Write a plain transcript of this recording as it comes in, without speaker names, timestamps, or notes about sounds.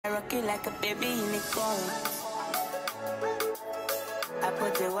like a baby in a cold. I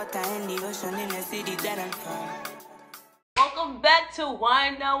put the water in the ocean in the city that I'm from. Welcome back to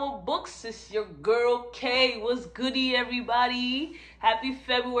Wine Hour Books. It's your girl Kay. What's goody, everybody? Happy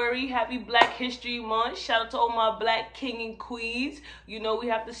February. Happy Black History Month. Shout out to all my Black king and queens. You know we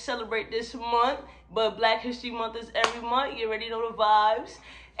have to celebrate this month, but Black History Month is every month. You already know the vibes.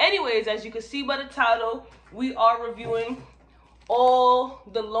 Anyways, as you can see by the title, we are reviewing All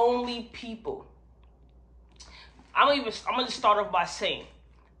the Lonely People. I'm gonna just start off by saying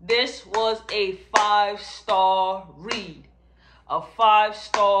this was a 5-star read. A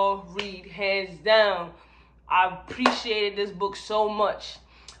 5-star read, hands down. I appreciated this book so much.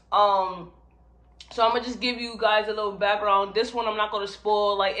 So I'm gonna just give you guys a little background. This one I'm not gonna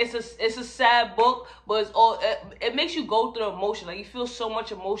spoil. Like it's a sad book, but it makes you go through emotion. Like you feel so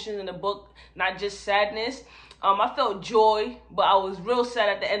much emotion in the book, not just sadness. I felt joy, but I was real sad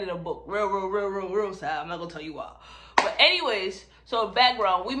at the end of the book. Real sad. I'm not gonna tell you why. But anyways, so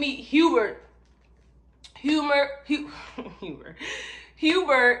background, we meet Hubert. Hubert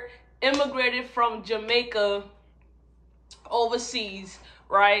immigrated from Jamaica overseas,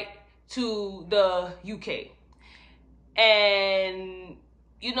 right, to the UK. And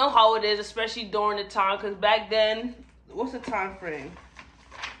you know how it is, especially during the time, because back then, what's the time frame?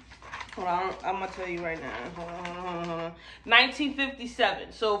 Hold on, I'm gonna tell you right now. Hold on.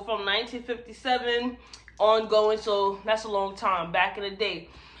 1957. So from 1957 ongoing, so that's a long time back in the day.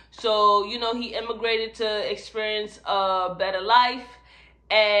 So, you know, he immigrated to experience a better life.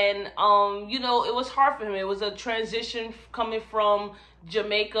 And, you know, it was hard for him. It was a transition coming from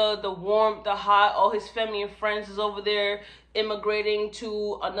Jamaica, the warmth, the hot. All his family and friends is over there, immigrating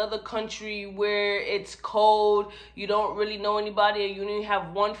to another country where it's cold. You don't really know anybody, and you only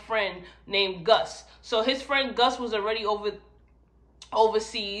have one friend named Gus. So his friend Gus was already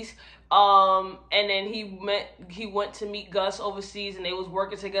overseas. And then he went to meet Gus overseas, and they was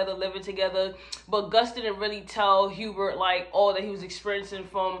working together, living together. But Gus didn't really tell Hubert like all that he was experiencing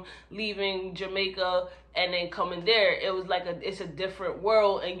from leaving Jamaica and then coming there. It was like it's a different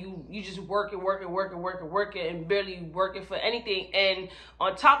world, and you just working and barely working for anything. And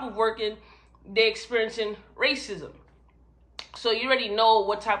on top of working, they experiencing racism. So you already know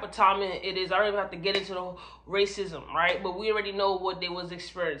what type of time it is. I don't even have to get into the racism, right? But we already know what they was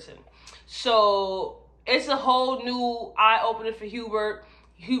experiencing. So it's a whole new eye-opener for Hubert.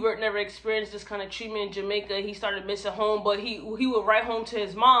 Hubert never experienced this kind of treatment in Jamaica. He started missing home, but he would write home to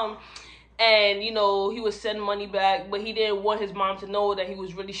his mom, and, you know, he would send money back, but he didn't want his mom to know that he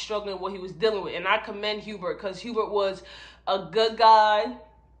was really struggling with what he was dealing with. And I commend Hubert, because Hubert was a good guy.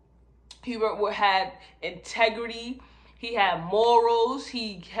 Hubert had integrity. He had morals.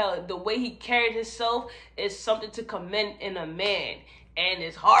 The way he carried himself is something to commend in a man. And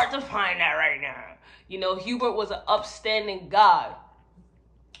it's hard to find that right now. You know, Hubert was an upstanding guy.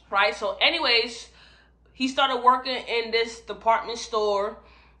 Right? So anyways, he started working in this department store,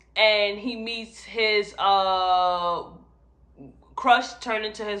 and he meets his crush turned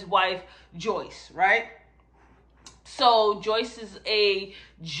into his wife, Joyce, right? So Joyce is a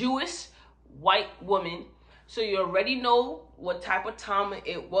Jewish white woman. So you already know what type of time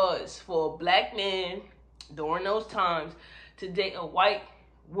it was for a black man during those times to date a white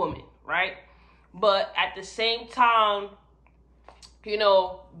woman, right? But at the same time, you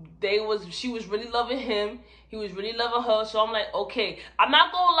know, she was really loving him. He was really loving her. So I'm like, okay. I'm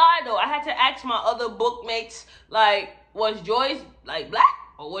not gonna lie though. I had to ask my other bookmates, like, was Joyce like black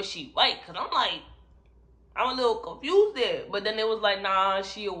or was she white? Cause I'm a little confused there. But then it was like, nah,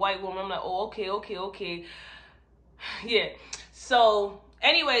 she a white woman. I'm like, oh, okay. Yeah. So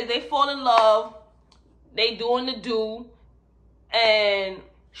anyways, they fall in love. They doing the do, and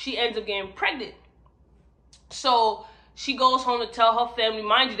she ends up getting pregnant. So she goes home to tell her family.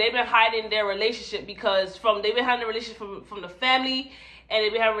 Mind you, they've been hiding their relationship because they've been hiding the relationship from the family, and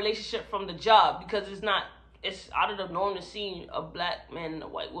they've been having a relationship from the job, because it's out of the norm to see a black man and a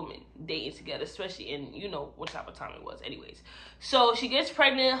white woman dating together, especially in, you know, what type of time it was. Anyways, so she gets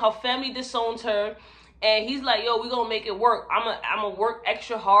pregnant. Her family disowns her. And he's like, yo, we gonna make it work. I'm gonna work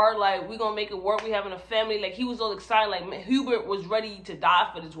extra hard. Like, we gonna make it work. We having a family. Like, he was all excited. Like, man, Hubert was ready to die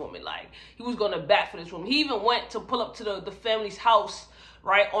for this woman. Like, he was gonna bat for this woman. He even went to pull up to the family's house,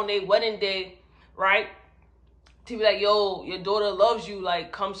 right, on their wedding day, right, to be like, yo, your daughter loves you.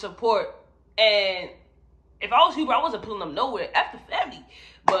 Like, come support. And if I was Hubert, I wasn't pulling them nowhere. F the family.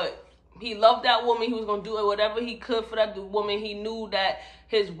 But he loved that woman. He was gonna do whatever he could for that woman. He knew that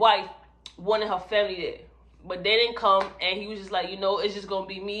his wife wanted her family there, but they didn't come, and he was just like, you know, it's just gonna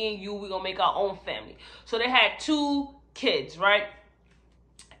be me and you. We're gonna make our own family. So they had 2 kids, right?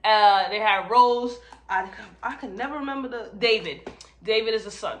 They had Rose. I can never remember David. David is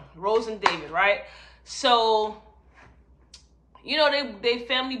the son. Rose and David, right? So, you know, they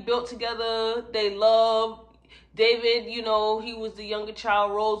family built together. They love David. You know, he was the younger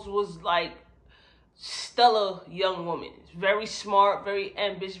child. Rose was like stellar young woman, very smart, very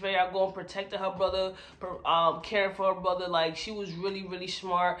ambitious, very outgoing, protecting her brother, caring for her brother. Like, she was really, really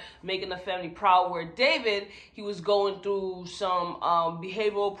smart, making the family proud. Where David, he was going through some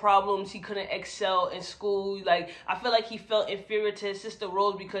behavioral problems. He couldn't excel in school. Like, I feel like he felt inferior to his sister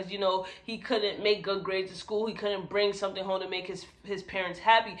Rose because, you know, he couldn't make good grades at school. He couldn't bring something home to make his parents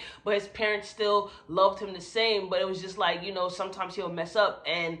happy, but his parents still loved him the same. But it was just like, you know, sometimes he'll mess up,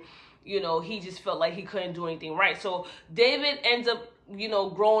 and you know, he just felt like he couldn't do anything right. So David ends up, you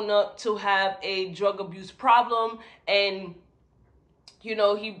know, growing up to have a drug abuse problem, and, you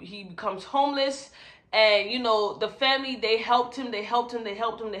know, he becomes homeless. And, you know, the family, they helped him,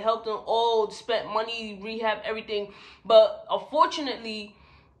 all spent money, rehab, everything. But unfortunately,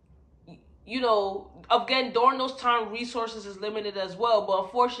 you know, again, during those times, resources is limited as well. But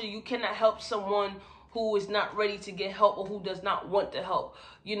unfortunately, you cannot help someone who is not ready to get help or who does not want to help.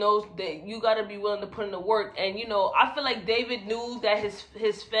 You know, that you got to be willing to put in the work. And, you know, I feel like David knew that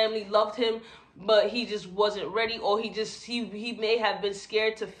his family loved him, but he just wasn't ready, or he may have been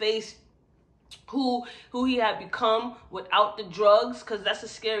scared to face who he had become without the drugs, because that's a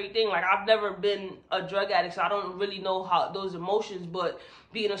scary thing. Like, I've never been a drug addict, so I don't really know how those emotions, but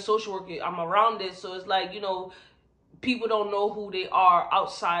being a social worker, I'm around it. So it's like, you know, people don't know who they are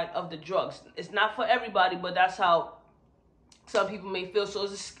outside of the drugs. It's not for everybody, but that's how some people may feel. So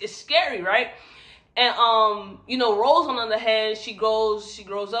it's scary, right? And you know, Rose, on the other hand, she grows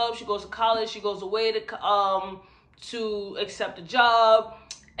up, she goes to college, she goes away to accept a job,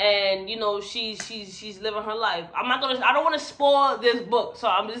 and you know, she's living her life. I don't want to spoil this book, so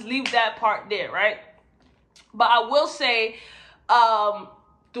I'm just leave that part there, right? But I will say,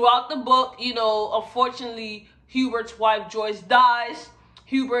 throughout the book, you know, unfortunately, Hubert's wife Joyce dies.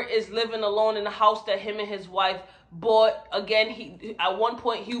 Hubert is living alone in the house that him and his wife bought. Again, at one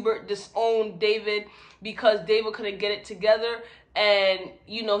point Hubert disowned David because David couldn't get it together, and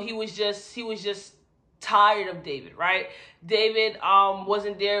you know, he was just tired of David, right? David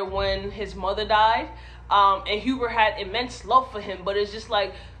wasn't there when his mother died, and Hubert had immense love for him, but it's just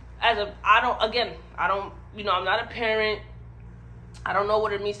like, I don't, you know, I'm not a parent. I don't know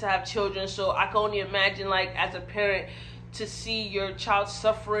what it means to have children, so I can only imagine, like, as a parent, to see your child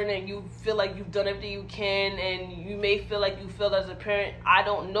suffering and you feel like you've done everything you can, and you may feel like you failed as a parent. I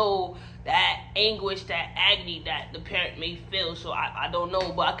don't know that anguish, that agony that the parent may feel, so I don't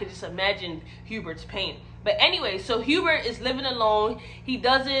know, but I could just imagine Hubert's pain. But anyway, so Hubert is living alone. He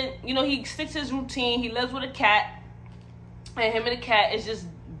doesn't, you know, he sticks to his routine. He lives with a cat, and him and the cat is just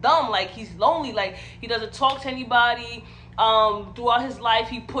dumb. Like, he's lonely. Like, he doesn't talk to anybody. Throughout his life,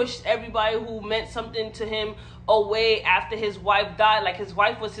 he pushed everybody who meant something to him away after his wife died. Like, his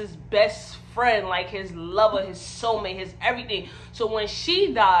wife was his best friend, like his lover, his soulmate, his everything. So when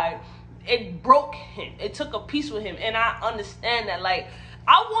she died, it broke him. It took a piece with him. And I understand that. Like,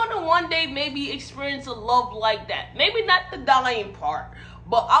 I want to one day maybe experience a love like that. Maybe not the dying part,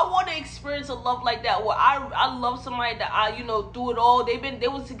 but I want to experience a love like that, where I love somebody that you know, through it all, they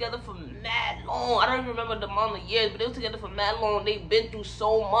was together for mad long. I don't even remember the amount of years, but they was together for mad long. They've been through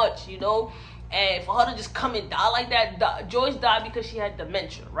so much, you know. And for her to just come and die like that, Joyce died because she had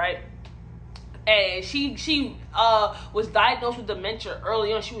dementia, right? And she was diagnosed with dementia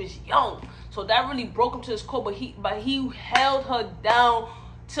early on. She was young, so that really broke him to his core. But he held her down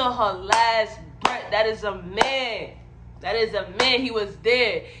till her last breath. That is a man. That is a man. He was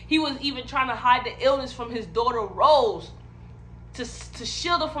there. He was even trying to hide the illness from his daughter Rose, to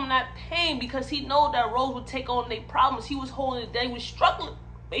shield her from that pain, because he know that Rose would take on their problems. He was holding it down. He was struggling,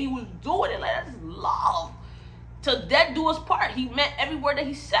 but he was doing it. Like, that's love. To death do us part. He meant every word that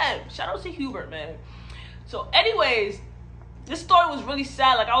he said. Shout out to Hubert, man. So anyways, this story was really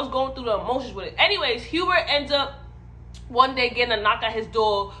sad. Like, I was going through the emotions with it. Anyways, Hubert ends up one day getting a knock at his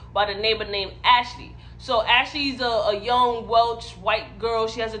door by the neighbor named Ashley. So Ashley's a young Welsh white girl.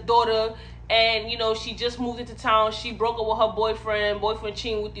 She has a daughter, and you know, she just moved into town. She broke up with her boyfriend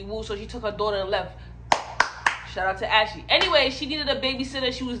cheating with the woo, so she took her daughter and left. Shout out to Ashley. Anyway, she needed a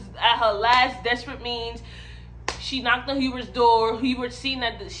babysitter. She was at her last desperate means. She knocked on Hubert's door. Hubert seen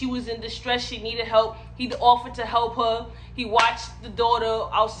that she was in distress. She needed help. He offered to help her. He watched the daughter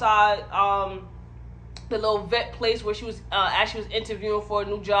outside the little vet place where she was Ashley was interviewing for a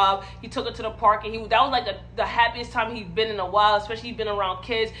new job. He took her to the park, and that was like the happiest time he'd been in a while, especially he's been around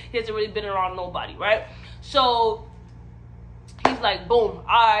kids. He hasn't really been around nobody, right? So he's like, boom, all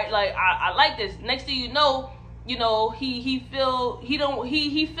right, like I like this. Next thing you know, he feel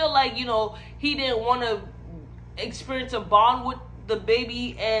like, he didn't want to experience a bond with the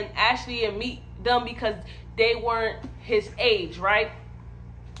baby and Ashley and meet them because they weren't his age, right?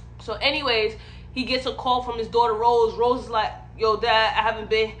 So anyways, he gets a call from his daughter Rose. Rose is like, yo, Dad, I haven't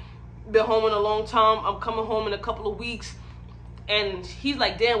been home in a long time. I'm coming home in a couple of weeks. And he's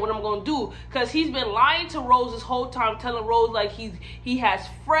like, damn, what am I gonna do? Because he's been lying to Rose this whole time, telling Rose like he has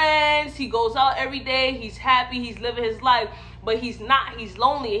friends, he goes out every day, he's happy, he's living his life, but he's not. He's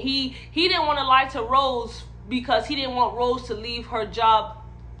lonely. And he didn't want to lie to Rose because he didn't want Rose to leave her job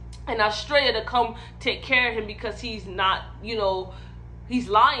in Australia to come take care of him, because he's not, he's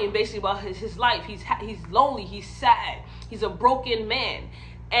lying basically about his life. He's lonely, he's sad, he's a broken man.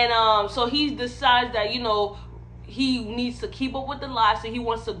 And so he decides that, he needs to keep up with the lie, so he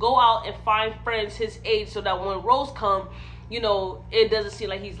wants to go out and find friends his age so that when Rose come, it doesn't seem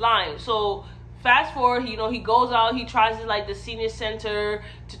like he's lying. So fast forward, he goes out, he tries to like the senior center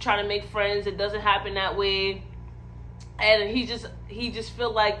to try to make friends. It doesn't happen that way. And he just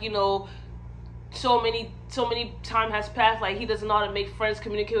feel like, so many time has passed, like he doesn't know how to make friends,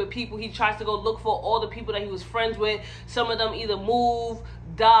 communicate with people. He tries to go look for all the people that he was friends with. Some of them either moved,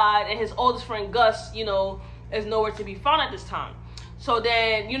 died, and his oldest friend Gus, is nowhere to be found at this time. So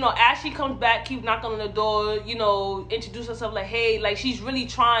then, Ashley comes back, keep knocking on the door, introduce herself like, hey, like she's really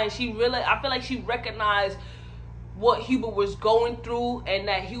trying. I feel like she recognized what Hubert was going through and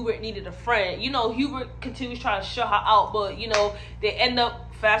that Hubert needed a friend. Hubert continues trying to shut her out, but, they end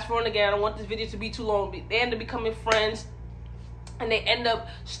up, fast forward again, I don't want this video to be too long, but they end up becoming friends, and they end up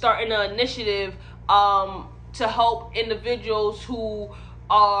starting an initiative to help individuals who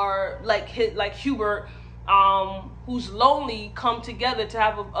are like Hubert, who's lonely, come together to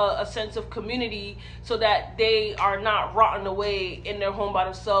have a sense of community, so that they are not rotting away in their home by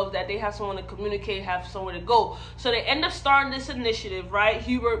themselves, that they have someone to communicate, have somewhere to go. So they end up starting this initiative, right?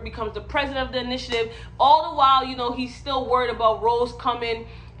 Hubert becomes the president of the initiative. All the while, he's still worried about Rose coming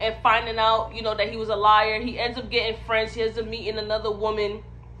and finding out, that he was a liar. He ends up getting friends. He ends up meeting another woman.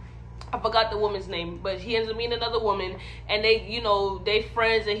 I forgot the woman's name, but he ends up meeting another woman, and they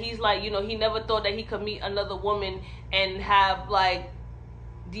friends, and he's like, he never thought that he could meet another woman and have like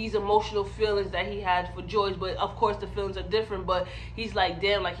these emotional feelings that he had for Joyce. But of course the feelings are different, but he's like,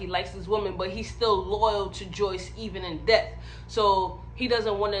 damn, like he likes this woman, but he's still loyal to Joyce even in death. So he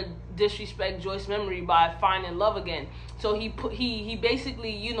doesn't want to disrespect Joyce's memory by finding love again. So he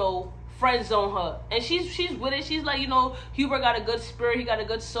basically, friend zone her, and she's with it. She's like, Hubert got a good spirit, he got a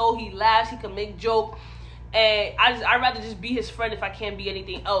good soul, he laughs, he can make joke, and I'd rather just be his friend if I can't be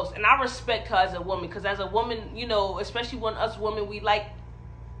anything else. And I respect her as a woman, because as a woman, especially when us women, we like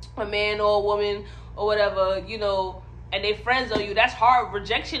a man or a woman or whatever, and they friends on you. That's hard.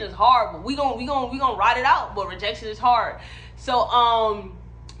 Rejection is hard, but we gonna ride it out. But rejection is hard. So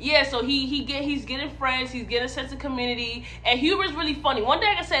yeah, so he's getting friends, he's getting a sense of community, and Hubert's really funny. One thing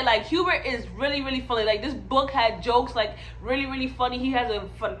I can say, like, Hubert is really, really funny. Like, this book had jokes, like, really, really funny. He has a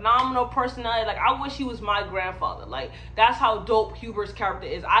phenomenal personality. Like, I wish he was my grandfather. Like, that's how dope Hubert's character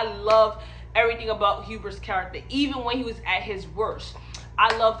is. I love everything about Hubert's character, even when he was at his worst.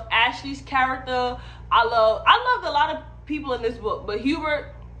 I loved Ashley's character. I loved a lot of people in this book, but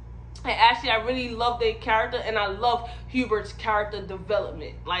Hubert and Ashley, I really love their character, and I love Hubert's character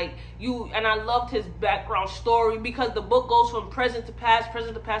development. And I loved his background story, because the book goes from present to past,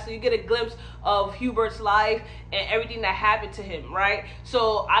 so you get a glimpse of Hubert's life and everything that happened to him, right?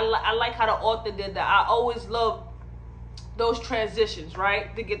 So I like how the author did that. I always love those transitions, right?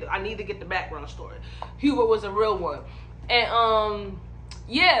 I need to get the background story. Hubert was a real one. And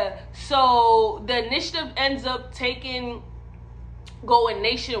yeah, so the initiative ends up going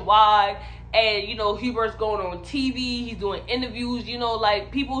nationwide, and Hubert's going on TV, he's doing interviews,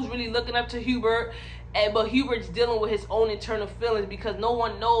 like, people's really looking up to Hubert, but Hubert's dealing with his own internal feelings, because no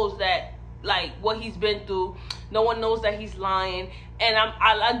one knows that, like, what he's been through. No one knows that he's lying. And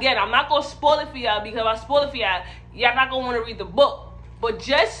I'm not gonna spoil it for y'all, because if I spoil it for y'all not gonna want to read the book. But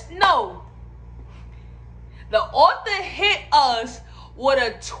just know, the author hit us with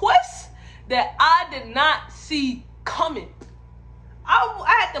a twist that I did not see coming.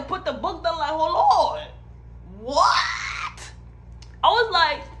 I had to put the book down, like, oh Lord, what? I was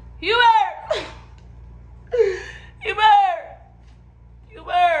like, Hubert.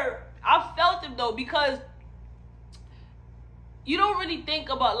 I felt him though, because you don't really think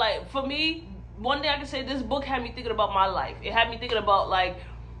about, like, for me, one thing I can say, this book had me thinking about my life. It had me thinking about, like,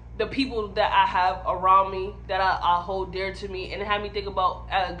 the people that I have around me, that I hold dear to me, and it had me think about,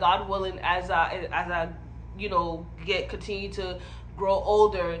 God willing, as I you know, continue to grow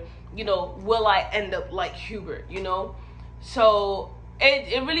older, you know, will I end up like Hubert, you know? So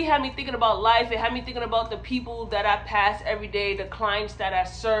it really had me thinking about life. It had me thinking about the people that I pass every day, the clients that I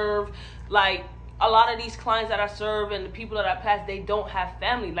serve. Like, a lot of these clients that I serve and the people that I pass, they don't have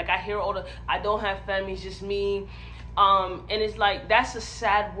family. Like, I hear all the, I don't have family, it's just me. And it's like, that's a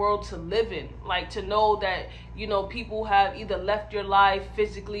sad world to live in. Like, to know that, you know, people have either left your life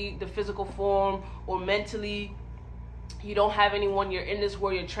physically, the physical form, or mentally. You don't have anyone, you're in this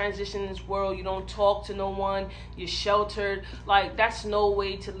world, you're transitioning this world, you don't talk to no one, you're sheltered. Like, that's no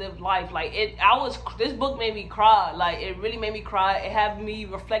way to live life. Like, this book made me cry. Like, it really made me cry. It had me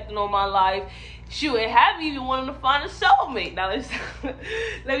reflecting on my life. Shoot, it had me even wanting to find a soulmate. Now,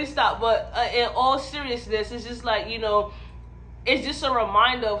 let me stop. But in all seriousness, it's just like, you know, it's just a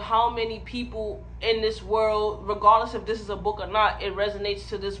reminder of how many people in this world, regardless if this is a book or not, it resonates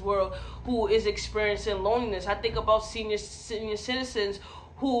to this world, who is experiencing loneliness. I think about senior citizens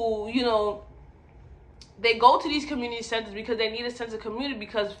who, you know, they go to these community centers because they need a sense of community,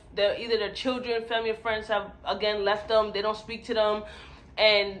 because either their children, family, or friends have, again, left them. They don't speak to them.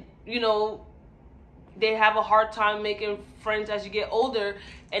 And, you know, they have a hard time making friends as you get older,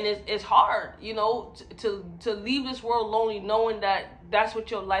 and it's hard, you know, to leave this world lonely, knowing that that's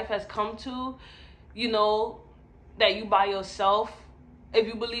what your life has come to, you know, that you by yourself. If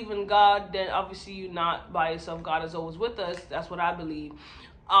you believe in God, then obviously you're not by yourself. God is always with us. That's what I believe.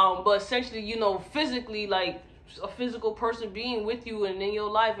 But essentially, you know, physically, like a physical person being with you and in your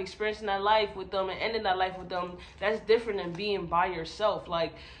life, experiencing that life with them and ending that life with them, that's different than being by yourself.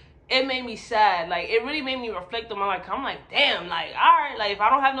 Like, it made me sad. Like, it really made me reflect on my life. I'm like, damn, like, all right, like, if I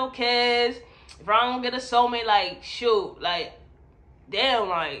don't have no kids, if I don't get a soulmate, like, shoot, like, damn,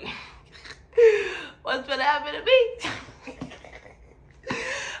 like, what's gonna happen to me?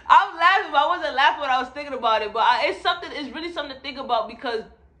 I'm laughing, but I wasn't laughing when I was thinking about it. But it's really something to think about, because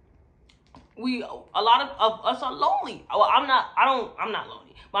a lot of us are lonely. Well, I'm not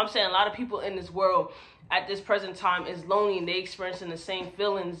lonely, but I'm saying a lot of people in this world at this present time is lonely, and they experiencing the same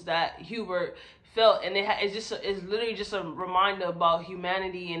feelings that Hubert felt. And it's literally just a reminder about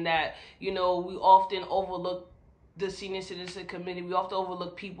humanity, and that, you know, we often overlook the senior citizen community. We often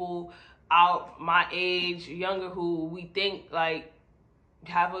overlook people out my age, younger, who we think like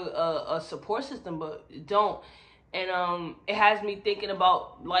have a support system, but don't. And it has me thinking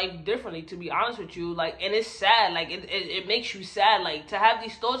about life differently, to be honest with you. Like, and it's sad. Like, it makes you sad. Like, to have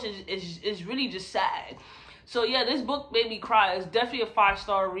these thoughts is really just sad. So yeah, this book made me cry. It's definitely a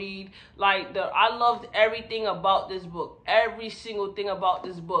 5-star read. Like, I loved everything about this book. Every single thing about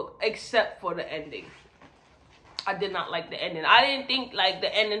this book, except for the ending. I did not like the ending. I didn't think like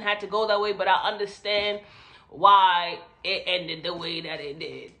the ending had to go that way, but I understand why it ended the way that it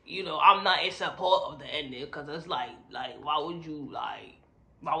did. You know, I'm not in support of the ending, because it's like why would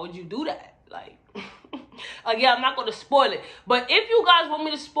you do that? Like, again, I'm not going to spoil it, but if you guys want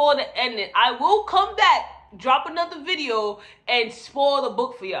me to spoil the ending, I will come back, drop another video, and spoil the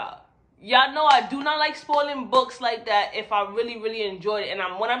book for y'all. Y'all know I do not like spoiling books like that if I really, really enjoyed it.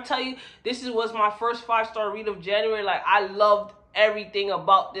 And when I'm telling you, this was my first 5-star read of January. Like, I loved everything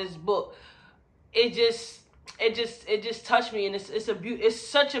about this book. It just touched me, and it's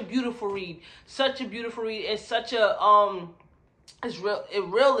such a beautiful read. Such a beautiful read. It's such a it's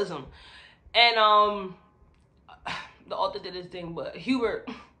realism. And the author did his thing, but Hubert,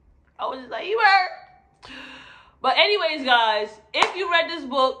 I was just like, Hubert. But anyways, guys, if you read this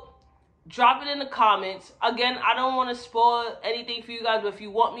book, drop it in the comments. Again, I don't want to spoil anything for you guys, but if you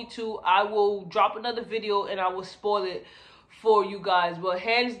want me to, I will drop another video and I will spoil it for you guys. But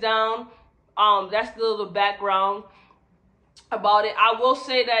hands down, that's the little background about it. I will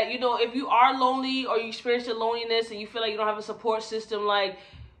say that, you know, if you are lonely or you experience your loneliness and you feel like you don't have a support system, like,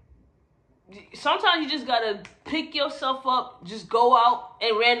 sometimes you just gotta pick yourself up, just go out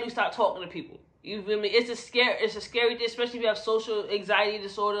and randomly start talking to people. You feel me? It's a scary thing, especially if you have social anxiety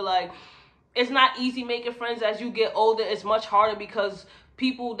disorder. Like, it's not easy making friends as you get older. It's much harder because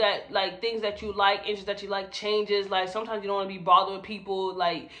people that, like, things that you like, interests that you like changes. Like, sometimes you don't want to be bothered with people.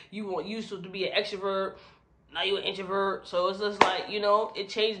 Like, you used to be an extrovert, now you're an introvert. So it's just like, you know, it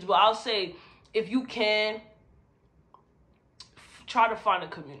changes. But I'll say, if you can, try to find a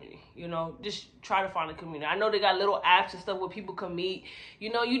community. You know, just try to find a community. I know they got little apps and stuff where people can meet.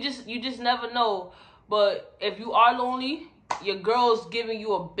 You know, you just never know. But if you are lonely, your girl's giving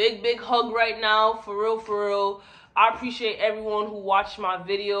you a big hug right now. For real, for real. I appreciate everyone who watched my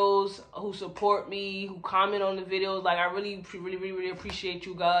videos, who support me, who comment on the videos. Like, I really appreciate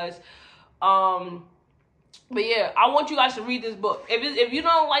you guys. But yeah, I want you guys to read this book. If you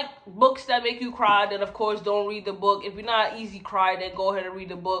don't like books that make you cry, then of course don't read the book. If you're not an easy cry, then go ahead and read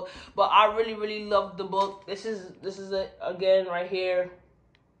the book. But I really, really love the book. This is it again right here.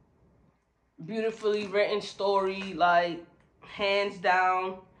 Beautifully written story, like hands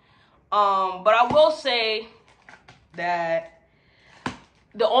down. But I will say that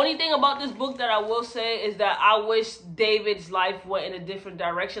the only thing about this book that I will say is that I wish David's life went in a different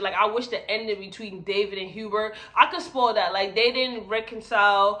direction. Like, I wish the ending between David and Hubert, I could spoil that. Like, they didn't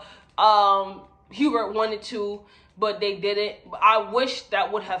reconcile. Hubert wanted to, but they didn't. I wish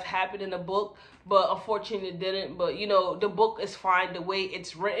that would have happened in the book, but unfortunately it didn't. But, you know, the book is fine the way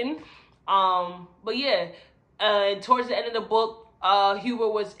it's written. But yeah, towards the end of the book,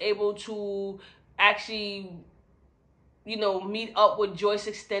 Hubert was able to actually, you know, meet up with Joyce's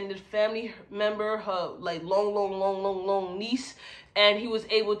extended family member, her like long niece, and he was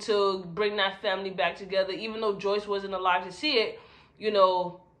able to bring that family back together. Even though Joyce wasn't alive to see it, you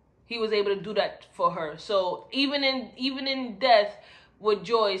know, he was able to do that for her. So even in death with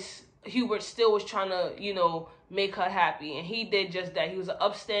Joyce, Hubert still was trying to, you know, make her happy, and he did just that. He was an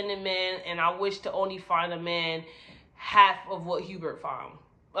upstanding man, and I wish to only find a man half of what Hubert found.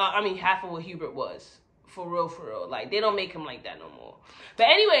 Half of what Hubert was. For real. Like, they don't make him like that no more. But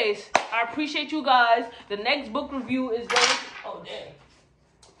anyways, I appreciate you guys. The next book review is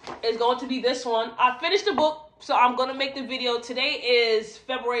going to be this one. I finished the book, so I'm going to make the video. Today is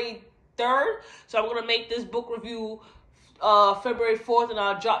February 3rd, so I'm going to make this book review February 4th, and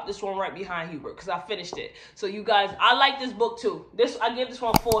I'll drop this one right behind Hubert because I finished it. So you guys, I like this book too. I gave this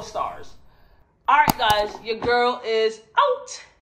one 4 stars. All right, guys, your girl is out.